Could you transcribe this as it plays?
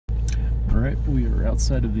Alright, we are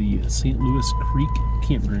outside of the St. Louis Creek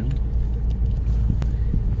Campground.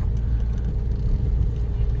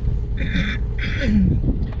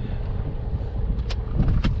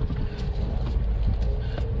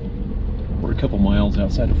 We're a couple miles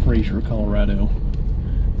outside of Fraser, Colorado.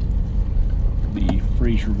 The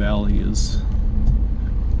Fraser Valley has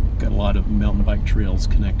got a lot of mountain bike trails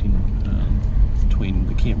connecting between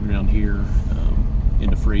the campground here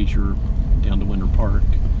into Fraser, down to Winter Park,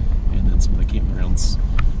 and then some of the campgrounds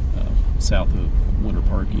south of Winter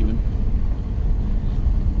Park even.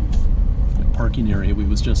 The parking area we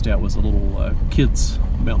was just at was a little kids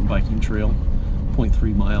mountain biking trail,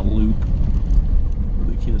 0.3 mile loop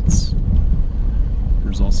for the kids.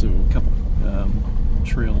 There's also a couple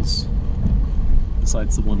trails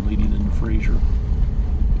besides the one leading into Fraser.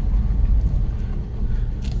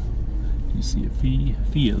 You see a fee.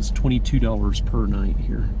 Fee is $22 per night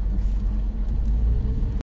here.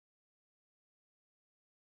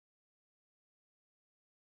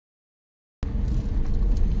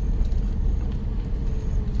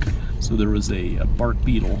 So there was a bark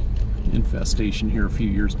beetle infestation here a few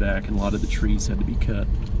years back, and a lot of the trees had to be cut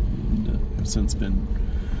and have since been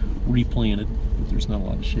replanted, but there's not a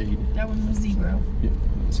lot of shade. That one was 0. Yep,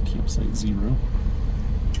 that's campsite 0.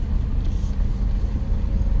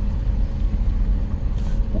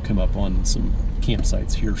 We'll come up on some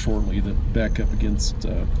campsites here shortly that back up against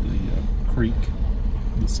the creek,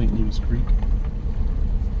 the St. Louis Creek.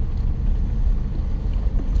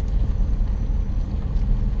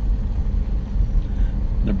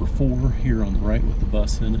 Number 4 here on the right with the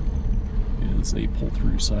bus in it is a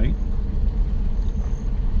pull-through site.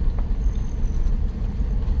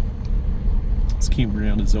 This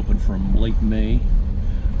campground is open from late May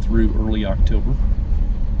through early October.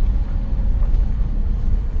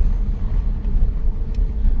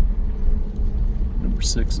 Number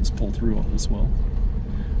 6 is pull-through as well.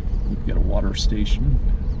 We've got a water station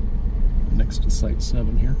next to site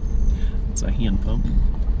 7 here. It's a hand pump.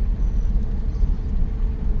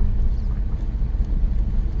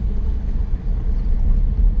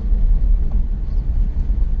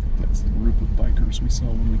 That's the group of bikers we saw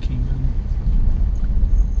when we came in.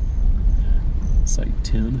 Site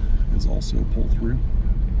 10 is also pull-through,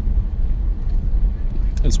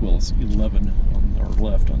 as well as 11 on our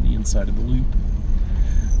left on the inside of the loop.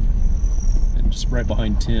 And just right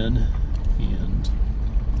behind 10 and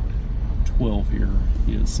 12 here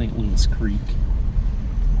is St. Louis Creek.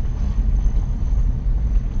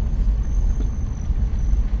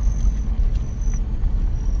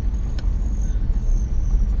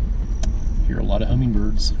 Hear a lot of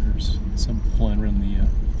hummingbirds. There's some flying around the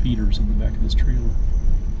feeders in the back of this trailer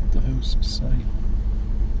at the host site.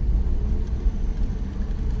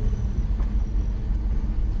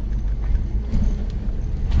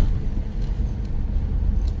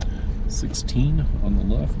 .16 on the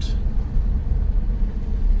left,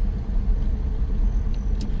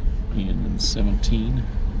 and then 17 will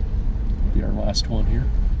be our last one here.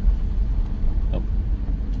 Oh.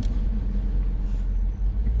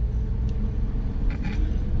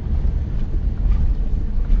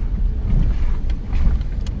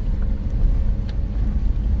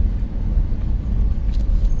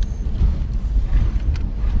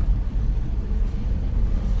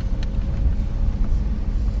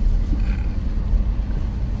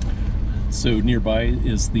 So nearby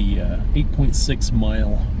is the 8.6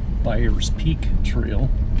 mile Byers Peak Trail.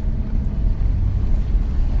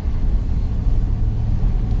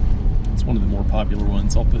 It's one of the more popular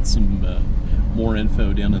ones. I'll put some more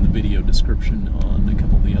info down in the video description on a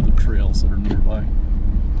couple of the other trails that are nearby.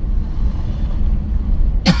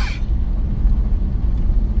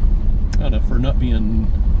 I don't know, for not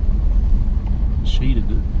being shaded,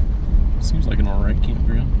 it seems like an alright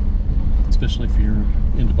campground, especially if you're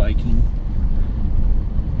into biking.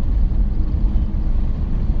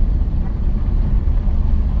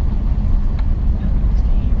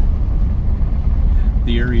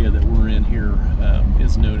 The area that we're in here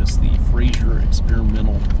is known as the Fraser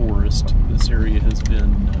Experimental Forest. This area has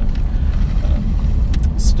been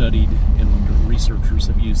studied, and researchers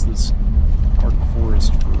have used this part of the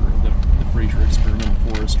forest for the Fraser Experimental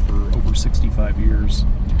Forest for over 65 years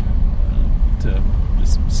to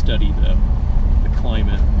just study the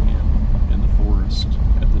climate in the forest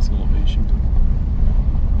at this elevation.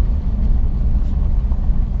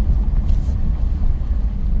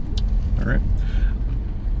 Alright.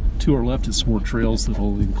 To our left is some more trails that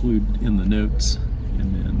I'll include in the notes,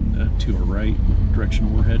 and then to our right,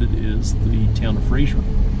 direction we're headed is the town of Fraser.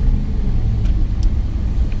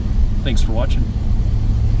 Thanks for watching.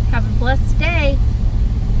 Have a blessed day.